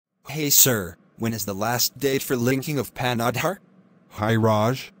Hey sir, when is the last date for linking of PAN-Aadhaar? Hi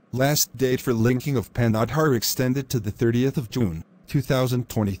Raj, last date for linking of PAN-Aadhaar extended to the 30th of June,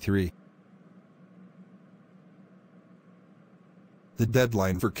 2023. The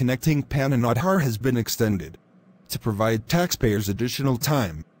deadline for connecting PAN and Aadhaar has been extended. To provide taxpayers additional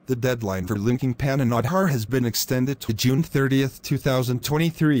time, the deadline for linking PAN and Aadhaar has been extended to June 30th,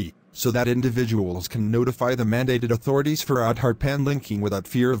 2023, so that individuals can notify the mandated authorities for Aadhaar PAN linking without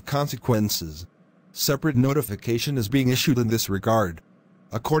fear of consequences. Separate notification is being issued in this regard.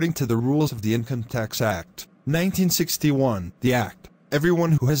 According to the rules of the Income Tax Act, 1961, the Act,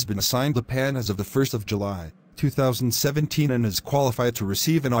 everyone who has been assigned a PAN as of the 1st of July, 2017 and is qualified to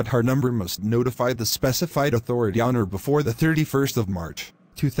receive an Aadhaar number must notify the specified authority on or before the 31st of March,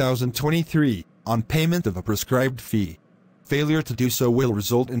 2023, on payment of a prescribed fee. Failure to do so will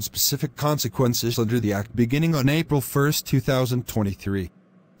result in specific consequences under the Act beginning on April 1, 2023.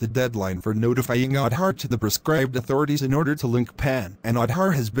 The deadline for notifying Aadhaar to the prescribed authorities in order to link PAN and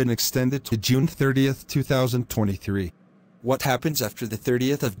Aadhaar has been extended to June 30, 2023. What happens after the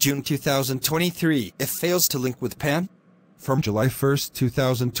 30th of June 2023 if fails to link with PAN? From July 1,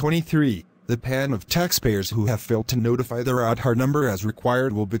 2023, the PAN of taxpayers who have failed to notify their Aadhaar number as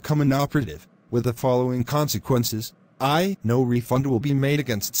required will become inoperative, with the following consequences. No refund will be made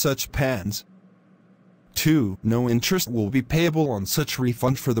against such PANs. 2. No interest will be payable on such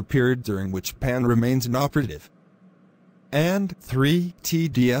refund for the period during which PAN remains inoperative. And 3.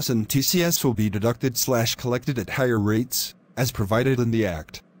 TDS and TCS will be deducted/collected at higher rates, as provided in the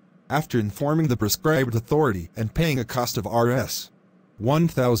Act. After informing the prescribed authority and paying a cost of Rs.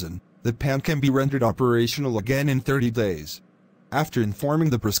 1,000, the PAN can be rendered operational again in 30 days. After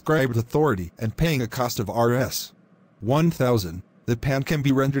informing the prescribed authority and paying a cost of Rs. 1,000, the PAN can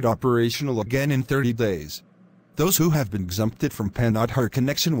be rendered operational again in 30 days. Those who have been exempted from PAN-Aadhaar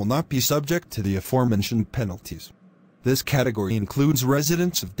connection will not be subject to the aforementioned penalties. This category includes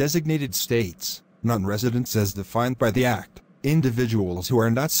residents of designated states, non-residents as defined by the Act, individuals who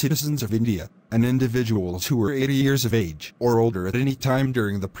are not citizens of India, and individuals who were 80 years of age or older at any time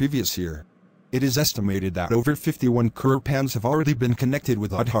during the previous year. It is estimated that over 51 crore PANs have already been connected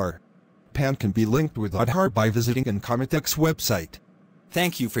with Aadhaar. PAN can be linked with Aadhaar by visiting Income Tax website.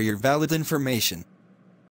 Thank you for your valid information.